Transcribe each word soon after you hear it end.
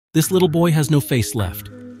This little boy has no face left.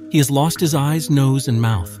 He has lost his eyes, nose, and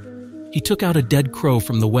mouth. He took out a dead crow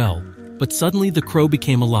from the well, but suddenly the crow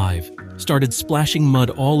became alive, started splashing mud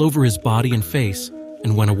all over his body and face,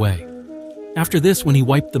 and went away. After this, when he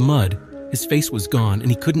wiped the mud, his face was gone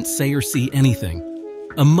and he couldn't say or see anything.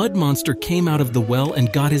 A mud monster came out of the well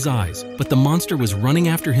and got his eyes, but the monster was running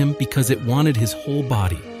after him because it wanted his whole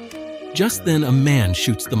body. Just then, a man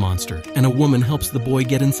shoots the monster, and a woman helps the boy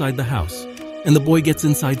get inside the house, and the boy gets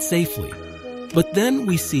inside safely. But then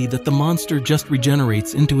we see that the monster just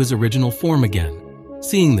regenerates into his original form again.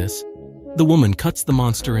 Seeing this, the woman cuts the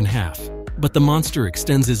monster in half, but the monster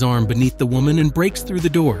extends his arm beneath the woman and breaks through the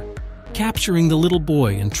door, capturing the little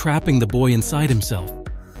boy and trapping the boy inside himself.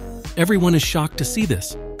 Everyone is shocked to see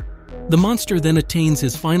this. The monster then attains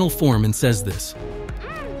his final form and says this.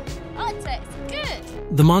 Oh, it tastes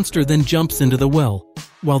good. The monster then jumps into the well,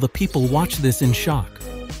 while the people watch this in shock.